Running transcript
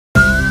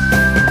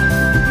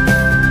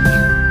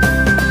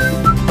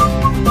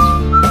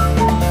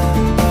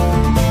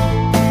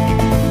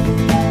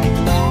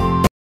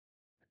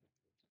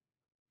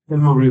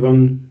Hello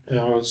everyone.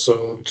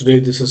 So today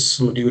this is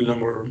module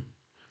number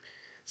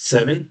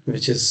 7,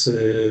 which is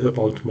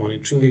about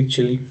monitoring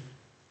actually,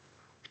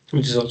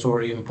 which is also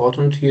very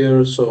important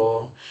here.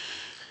 So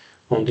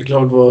on the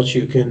CloudWatch,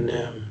 you can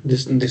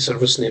this the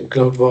service name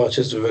CloudWatch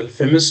is well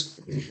famous,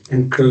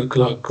 and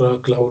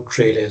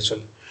CloudTrail as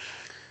well.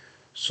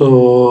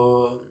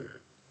 So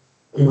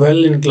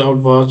well in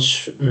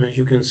CloudWatch,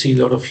 you can see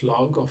a lot of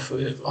log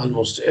of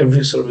almost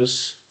every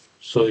service.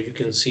 So you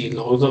can see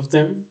logs of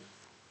them.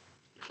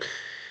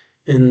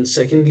 And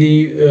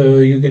secondly,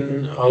 you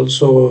can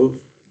also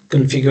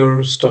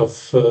configure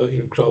stuff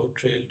in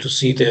CloudTrail to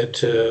see that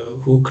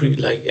who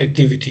like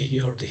activity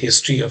or the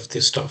history of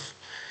this stuff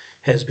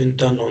has been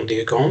done on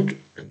the account.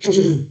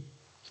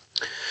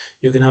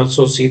 You can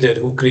also see that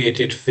who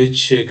created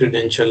which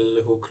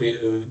credential,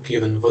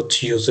 given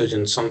what usage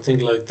and something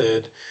like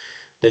that.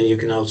 Then you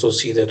can also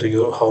see that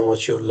how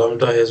much your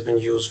Lambda has been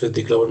used with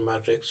the cloud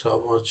matrix, how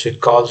much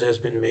calls has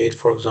been made,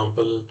 for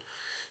example.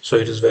 So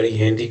it is very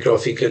handy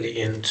graphically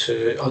and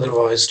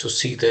otherwise to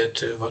see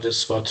that what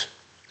is what.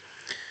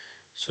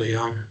 So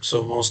yeah,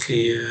 so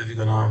mostly we're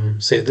gonna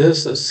say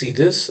this, see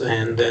this,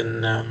 and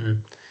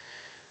then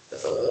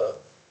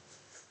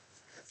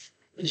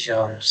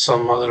yeah,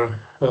 some other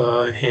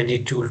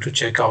handy tool to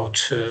check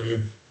out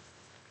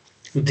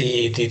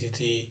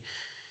the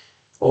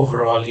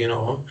overall,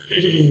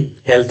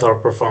 health or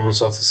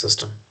performance of the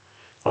system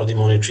or the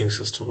monitoring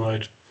system,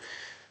 right?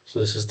 So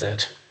this is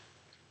that.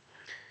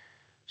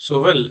 So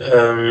well,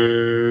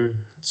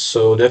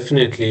 so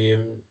definitely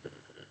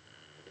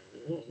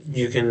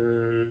you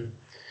can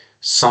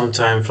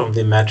sometime from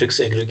the matrix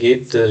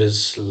aggregate there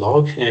is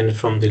log, and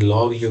from the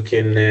log you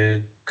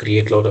can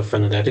create a lot of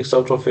analytics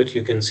out of it.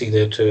 You can see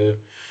that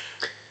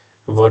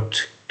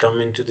what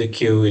come into the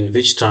queue in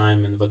which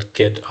time and what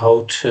get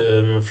out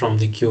from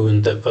the queue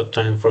in that what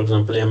time. For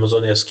example,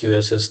 Amazon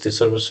SQS is the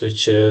service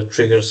which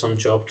triggers some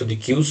job to the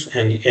queues,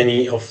 and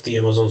any of the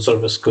Amazon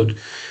service could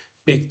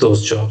pick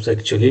those jobs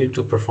actually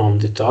to perform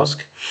the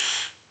task.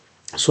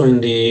 So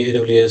in the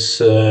AWS,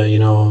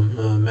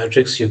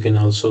 matrix, you can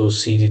also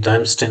see the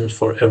timestamps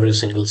for every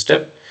single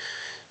step.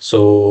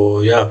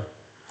 So yeah,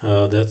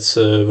 that's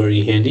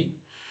very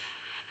handy.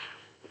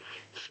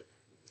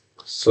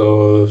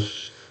 So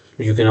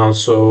you can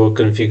also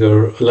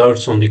configure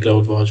alerts on the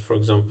CloudWatch, for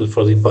example,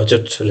 for the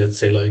budget. Let's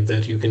say like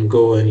that, you can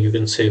go and you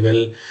can say,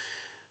 well,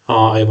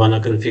 I wanna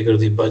configure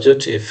the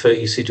budget. If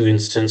EC2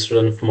 instance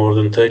run for more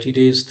than 30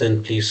 days,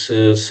 then please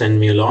send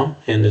me along,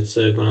 and it's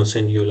gonna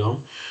send you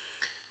along.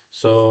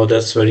 So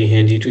that's very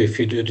handy too if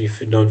you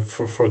don't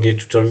forget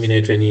to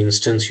terminate any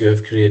instance you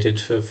have created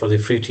for the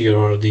free tier,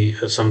 or the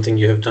something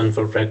you have done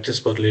for practice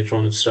but later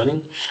on it's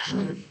running.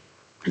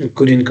 It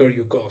could incur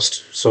you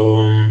cost.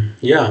 So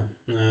yeah,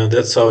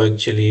 that's how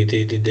actually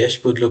the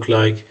dashboard look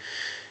like.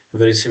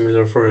 Very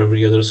similar for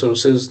every other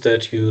sources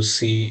that you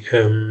see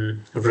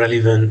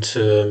relevant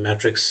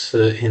metrics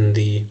in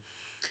the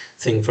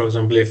thing. For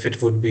example, if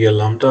it would be a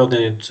lambda,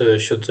 then it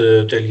should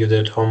tell you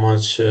that how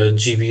much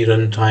GB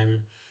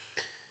runtime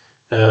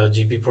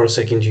GB per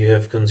second you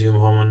have consumed,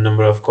 how much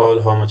number of call,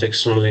 how much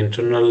external,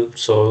 internal,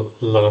 so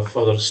a lot of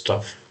other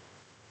stuff.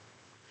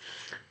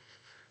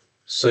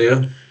 So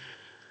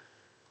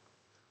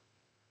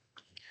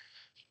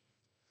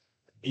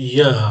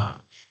yeah.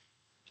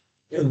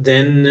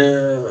 Then,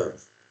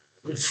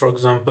 for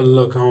example,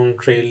 account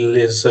trail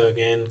is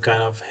again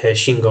kind of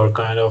hashing or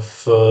kind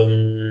of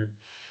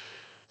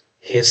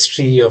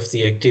history of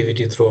the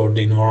activity throughout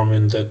the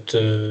environment. That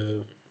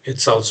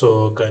it's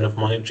also kind of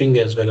monitoring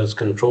as well as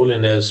control,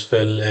 and as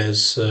well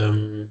as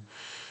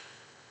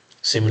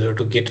similar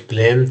to Git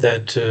blame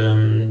that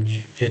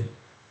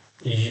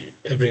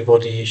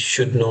everybody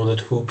should know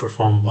that who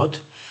performed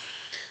what,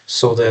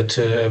 so that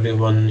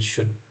everyone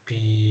should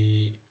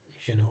be,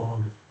 you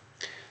know,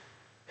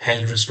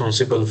 held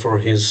responsible for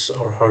his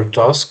or her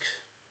task.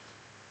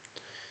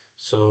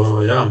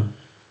 So yeah,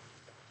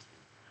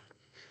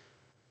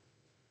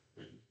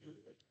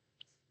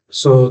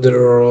 so there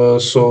are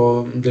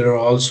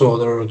also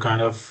other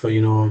kind of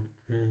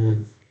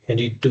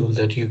edit tool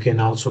that you can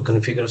also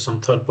configure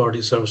some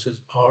third-party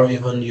services, or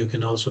even you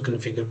can also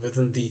configure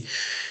within the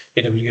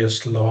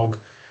AWS log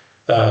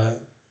uh,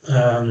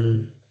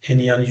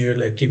 any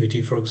unusual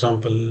activity. For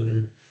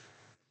example,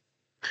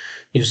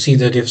 you see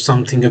that if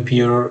something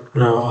appear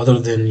other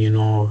than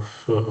yeah,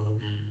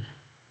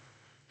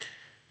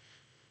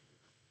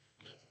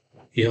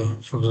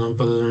 for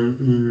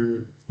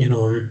example,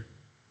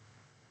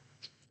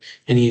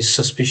 any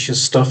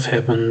suspicious stuff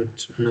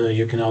happened,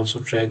 you can also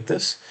track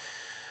this,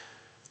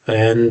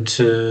 and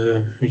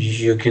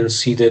you can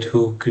see that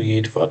who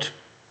create what.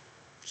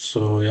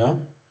 So yeah,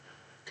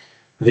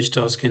 which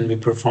task can be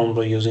performed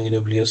by using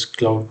AWS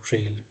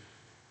CloudTrail.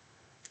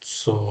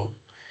 So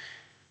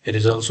it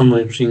is also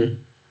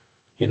monitoring,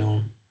 you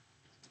know,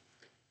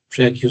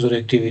 track user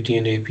activity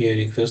and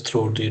API requests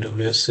throughout the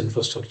AWS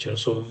infrastructure.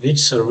 So which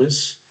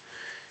service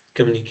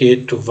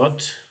communicate to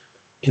what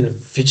in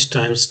which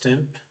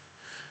timestamp,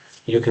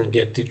 you can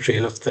get the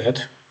trail of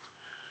that.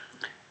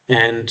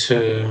 and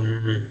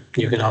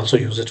you can also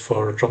use it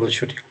for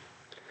troubleshooting.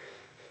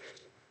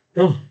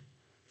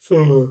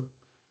 So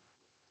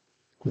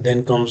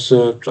then comes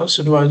Trust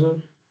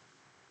Advisor.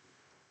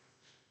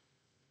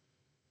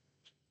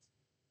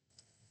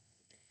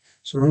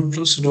 So now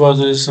Trust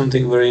Advisor is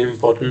something very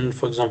important.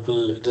 For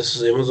example, this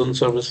is Amazon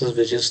services,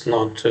 which is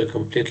not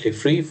completely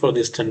free for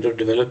the standard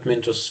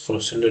development or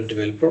for standard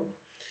developer.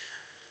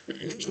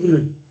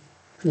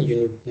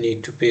 You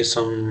need to pay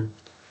some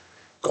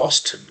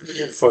cost.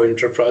 For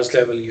enterprise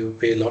level, you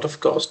pay a lot of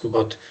cost,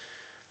 but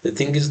the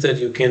thing is that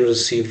you can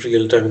receive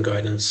real-time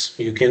guidance.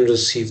 You can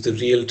receive the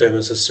real-time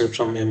assistance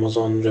from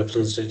Amazon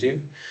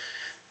representative.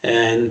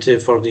 And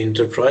for the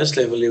enterprise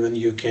level, even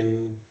you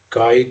can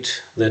guide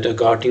that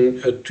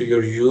according to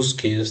your use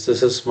case.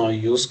 This is my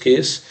use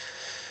case.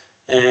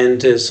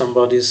 And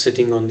somebody is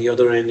sitting on the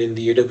other end in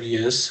the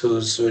AWS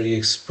who's very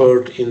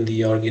expert in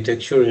the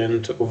architecture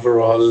and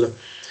overall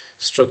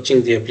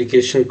structuring the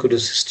application could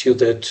assist you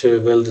that,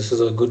 well, this is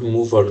a good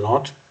move or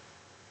not.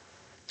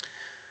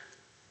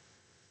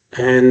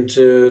 And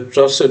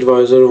Trust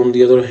Advisor, on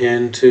the other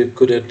hand,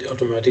 could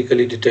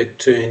automatically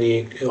detect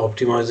any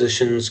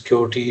optimization,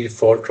 security,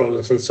 fault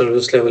tolerance, and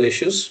service level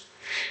issues.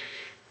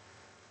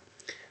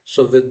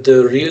 So with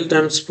the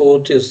real-time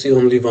support is the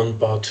only one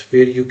part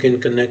where you can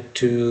connect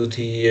to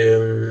the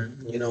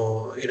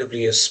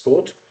AWS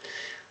support.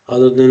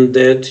 Other than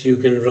that, you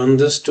can run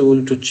this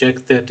tool to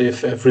check that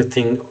if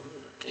everything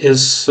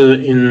is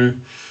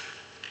in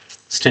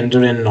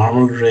standard and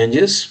normal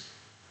ranges,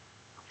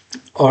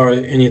 or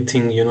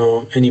anything,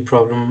 any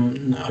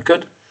problem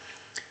occurred,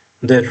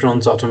 that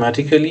runs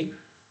automatically,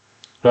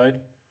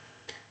 right?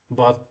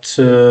 But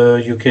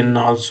you can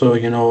also,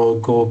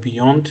 go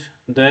beyond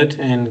that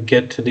and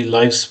get the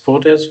live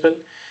support as well.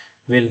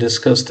 We'll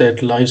discuss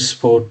that live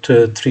support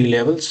 3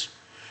 levels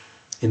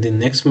in the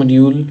next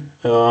module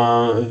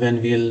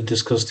when we'll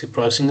discuss the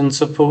pricing and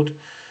support.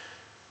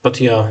 But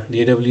yeah,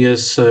 the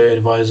AWS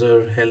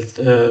Advisor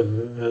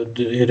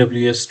the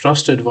AWS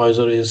Trust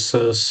Advisor is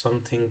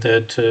something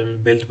that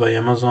built by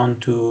Amazon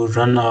to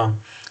run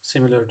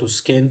similar to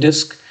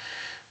ScanDisk,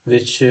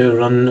 which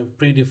run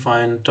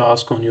predefined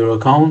task on your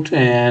account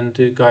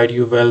and guide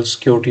you well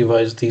security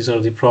wise. These are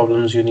the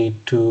problems you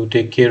need to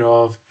take care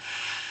of.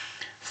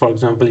 For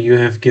example, you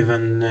have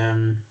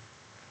given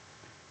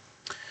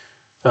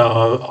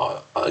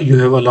you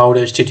have allowed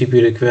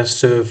HTTP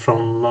requests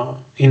from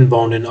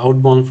inbound and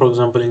outbound, for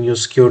example, in your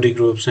security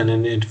groups, and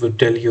then it would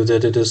tell you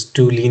that it is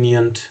too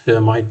lenient.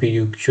 Might be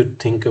you should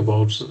think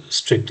about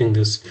restricting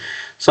this,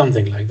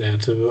 something like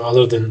that.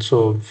 Other than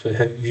so,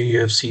 you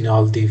have seen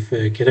all the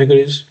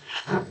categories.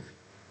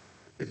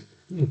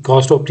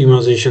 Cost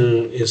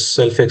optimization is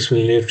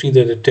self-explanatory.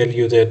 That it tell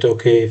you that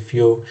okay, if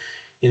you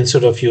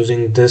instead of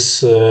using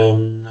this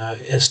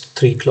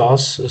S3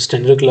 class,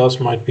 standard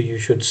class, might be you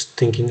should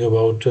thinking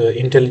about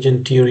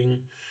intelligent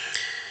tiering.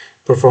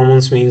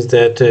 Performance means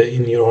that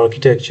in your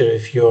architecture,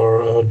 if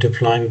you're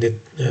deploying the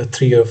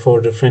 3 or 4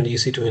 different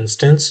EC2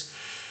 instance,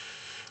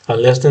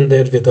 less than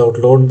that without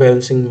load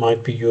balancing,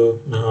 might be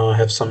you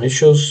have some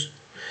issues.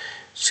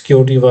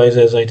 Security wise,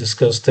 as I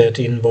discussed, that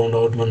inbound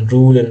outbound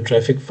rule and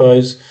traffic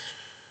wise.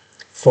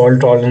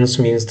 Fault tolerance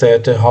means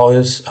that how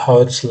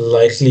it's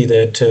likely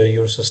that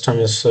your system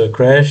is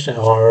crashed,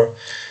 or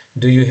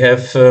do you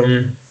have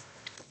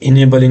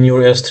enable in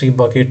your S3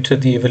 bucket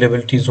the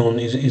availability zone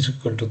is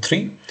equal to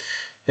 3.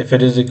 If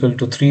it is equal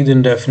to 3,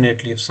 then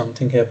definitely if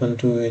something happened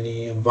to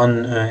any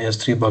one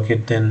S3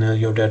 bucket, then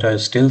your data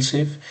is still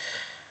safe.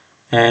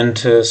 And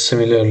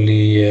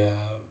similarly,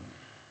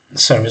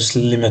 service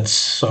limits.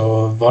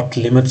 So what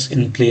limits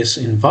in place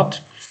in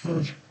what?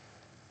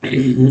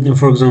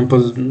 For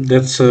example,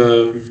 that's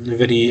a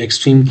very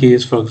extreme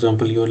case. For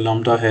example, your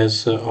Lambda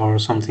has or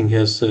something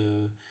has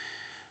or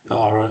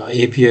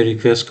API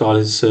request call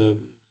is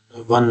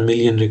 1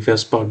 million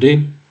requests per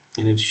day,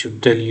 and it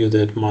should tell you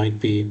that might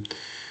be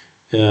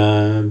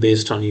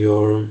based on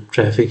your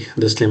traffic,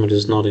 this limit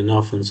is not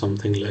enough and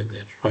something like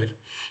that, right?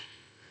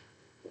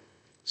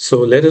 So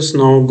let us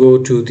now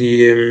go to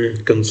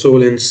the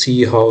console and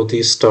see how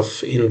this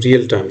stuff in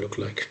real time look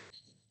like.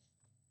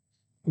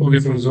 Okay,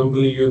 for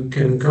example, you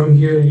can come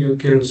here, you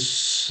can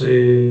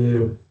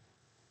say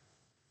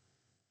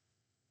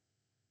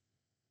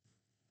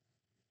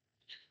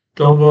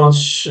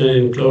CloudWatch.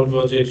 In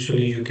CloudWatch,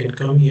 actually, you can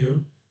come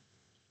here,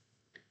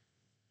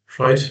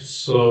 right?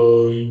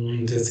 So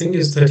the thing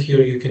is that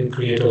here you can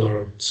create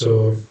alarm.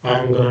 So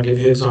I'm gonna give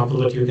you an example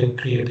that you can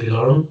create the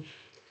alarm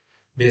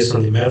based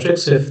on the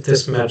matrix. If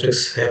this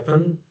matrix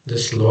happen,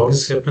 this log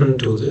is happen,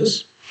 do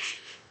this.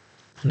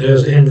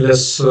 There's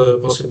endless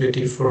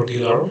possibility for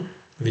the alarm,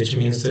 which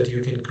means that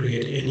you can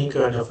create any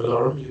kind of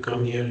alarm. You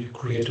come here, you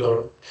create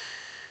alarm.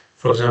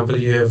 For example,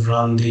 you have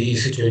run the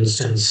EC2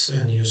 instance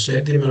and you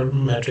set the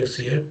matrix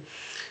here,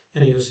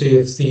 and you see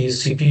if the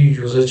CPU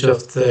usage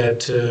of that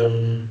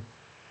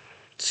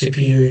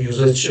CPU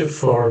usage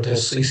for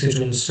this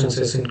EC2 instance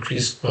is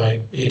increased by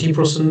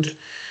 80%,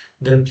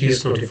 then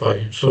please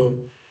notify.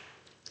 So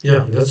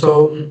yeah, that's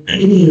how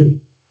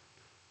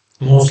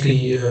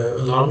mostly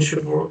alarm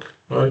should work,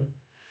 right?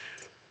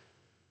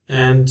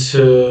 And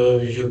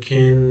you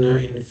can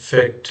in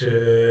fact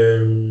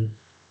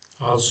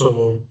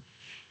also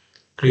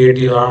create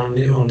the alarm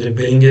on the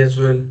billing as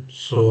well.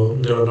 So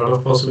there are a lot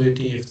of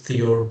possibility. If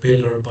your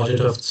bill or budget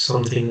of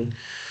something,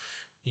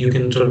 you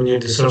can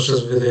terminate the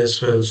services with it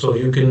as well. So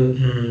you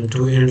can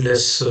do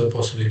endless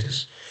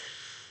possibilities.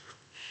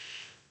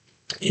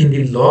 In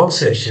the log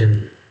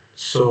section,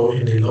 so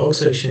in the log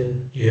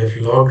section, you have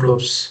log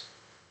groups,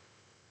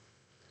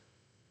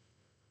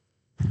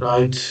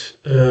 right?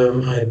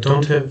 I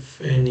don't have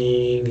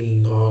any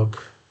log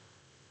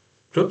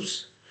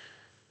groups,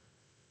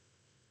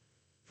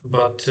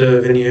 but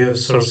when you have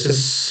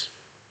sources,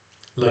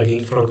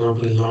 like for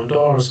example Lambda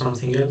or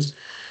something else,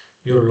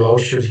 your log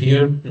should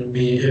here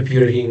be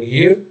appearing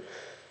here.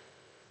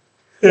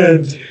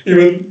 And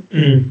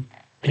even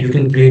you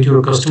can create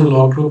your custom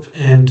log group,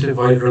 and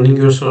while running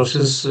your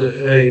sources,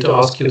 it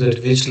asks you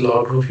that which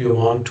log group you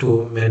want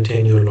to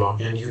maintain your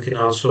log, and you can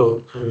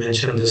also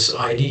mention this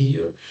ID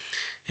here,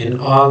 and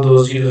all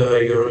those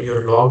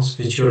your logs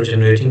which you're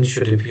generating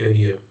should appear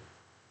here.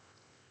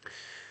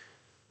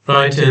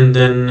 Right, and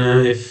then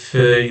if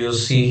you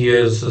see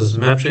here this is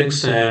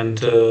metrics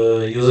and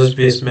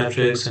usage-based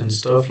metrics and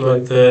stuff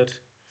like that.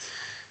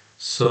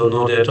 So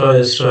no data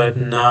is right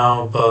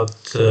now,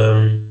 but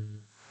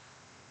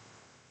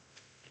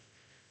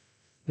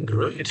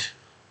great.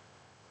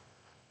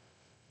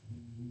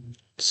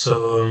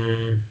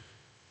 So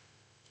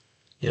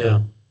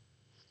yeah,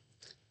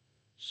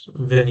 so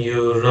when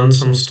you run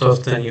some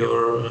stuff, then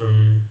your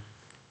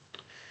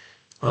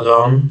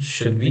alarm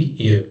should be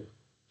here.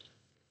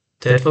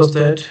 That was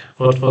that.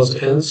 What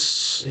was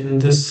else in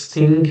this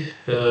thing?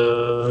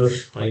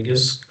 I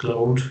guess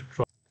cloud.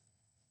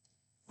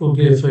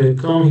 Okay, if I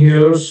come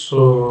here,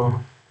 so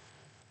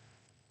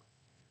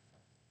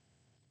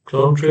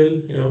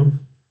CloudTrail, yeah,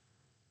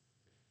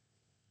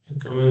 I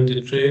come in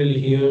the trail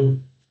here.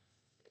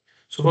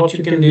 So what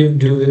you can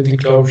do with the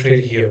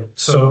CloudTrail here.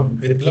 So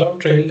with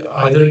CloudTrail,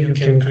 either you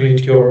can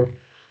create your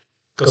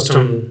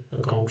custom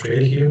account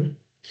trail here,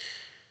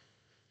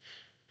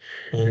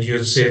 and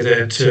you say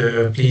that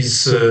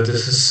please,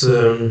 this is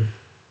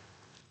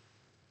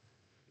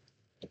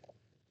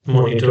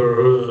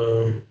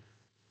monitor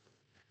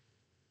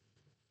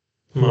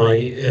my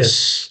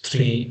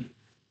S3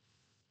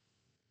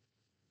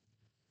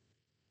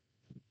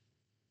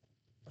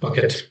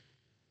 bucket,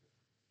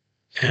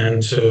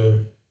 and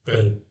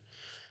well,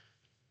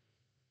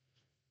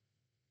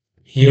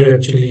 here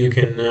actually you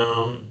can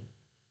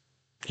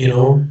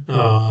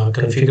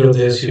configure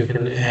this. You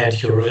can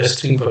add your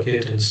S3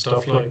 bucket and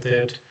stuff like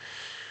that,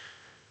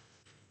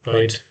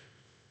 right?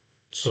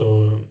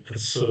 So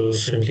it's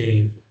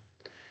simply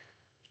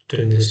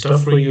doing this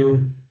stuff for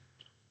you.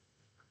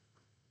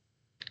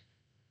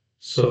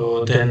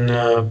 So then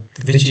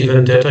which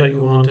event data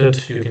you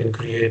wanted, you can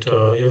create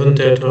event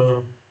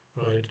data,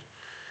 right?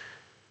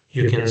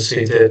 You can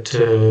say that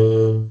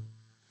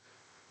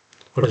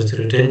what is the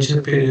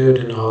retention period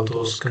and all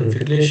those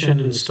configuration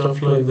and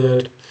stuff like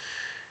that.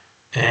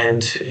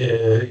 And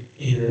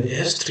in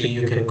S3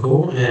 you can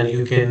go and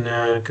you can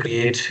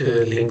create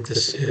link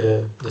this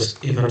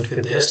event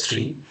with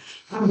S3.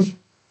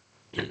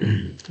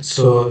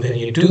 So when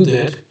you do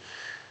that,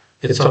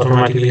 it's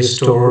automatically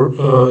store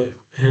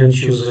end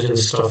usage and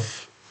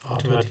stuff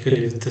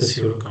automatically with this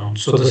your account.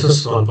 So this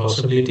is one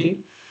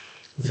possibility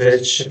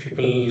which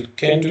people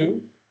can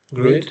do.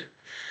 Great.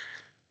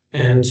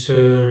 And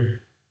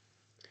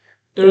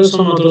there is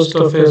some other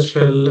stuff as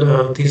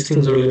well. These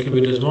things are a little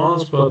bit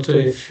advanced, but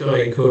if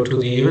I go to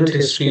the event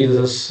history,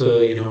 this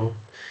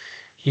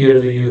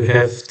here you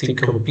have the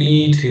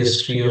complete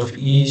history of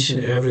each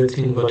and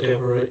everything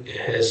whatever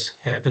has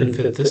happened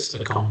with this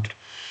account.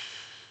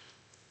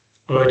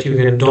 Right, you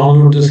can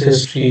download this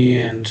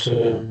history and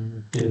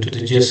into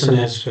the JSON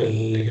as well.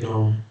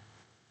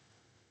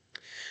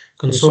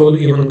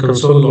 Even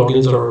console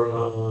logins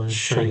are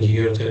showing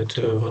here that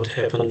what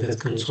happened with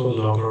console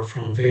logger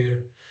from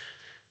where.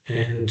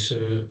 And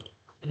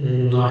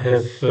I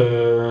have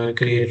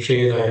created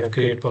trail, I have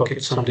created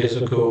bucket some days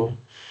ago,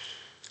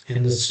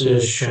 and it's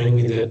showing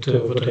me that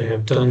what I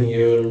have done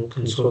here,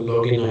 console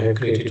login, I have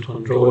created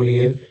one role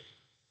here.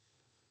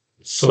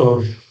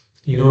 So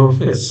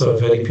it's a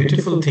very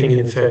beautiful thing,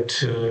 in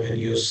fact, when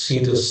you see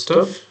this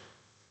stuff.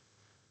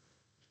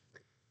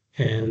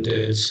 And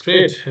it's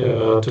great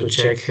to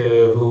check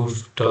who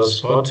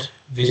does what,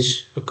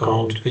 which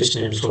account, which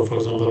name. So for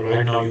example,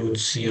 right now you would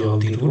see all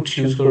the root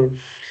user,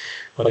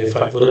 but if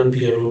I wouldn't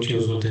be a root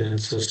user, then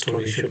its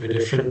story should be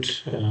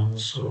different.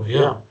 So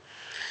yeah,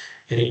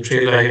 any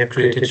trail I have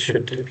created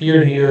should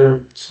appear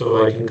here,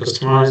 so I can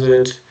customize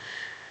it.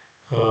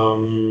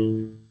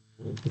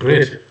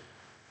 Great.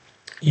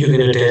 You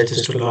can attach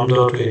this to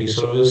Lambda, to any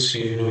service,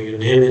 you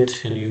name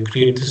it, and you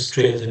create this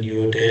trail, and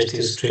you attach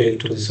this trail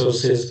to the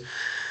services.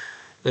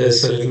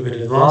 There's a little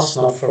bit advanced,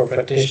 not for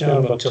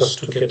practitioner, but just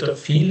to get a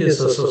feel, is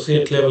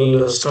associate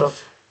level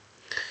stuff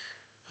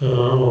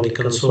on the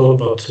console.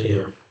 But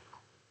yeah,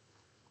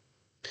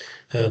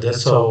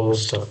 that's how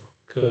stuff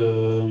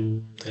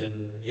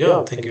Then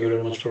yeah, thank you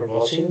very much for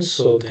watching.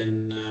 So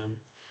then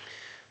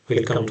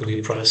we'll come to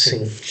the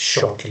pricing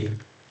shortly.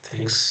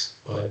 Thanks.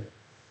 Bye.